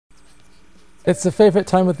It's a favourite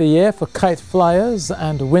time of the year for kite flyers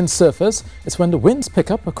and windsurfers. It's when the winds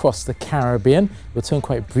pick up across the Caribbean. It will turn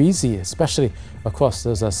quite breezy, especially across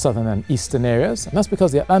those southern and eastern areas. And that's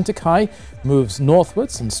because the Atlantic high moves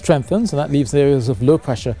northwards and strengthens, and that leaves areas of low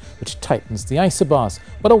pressure, which tightens the isobars.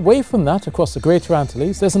 But away from that, across the Greater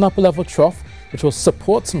Antilles, there's an upper level trough which will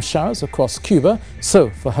support some showers across Cuba.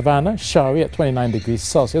 So for Havana, showery at 29 degrees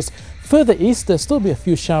Celsius. Further east, there'll still be a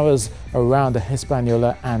few showers around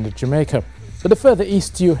Hispaniola and Jamaica. But the further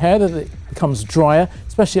east you head, it becomes drier,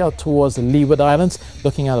 especially out towards the Leeward Islands,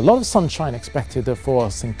 looking at a lot of sunshine expected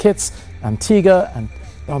for St. Kitts, Antigua, and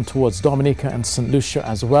down towards Dominica and St. Lucia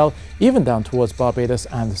as well, even down towards Barbados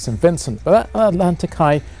and St. Vincent. But that Atlantic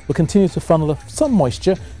high will continue to funnel some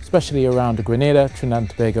moisture, especially around Grenada, Trinidad and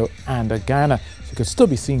Tobago, and Guyana. So you could still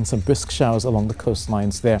be seeing some brisk showers along the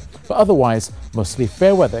coastlines there. But otherwise, mostly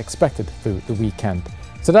fair weather expected through the weekend.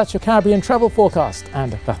 So that's your Caribbean travel forecast,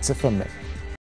 and that's it from me.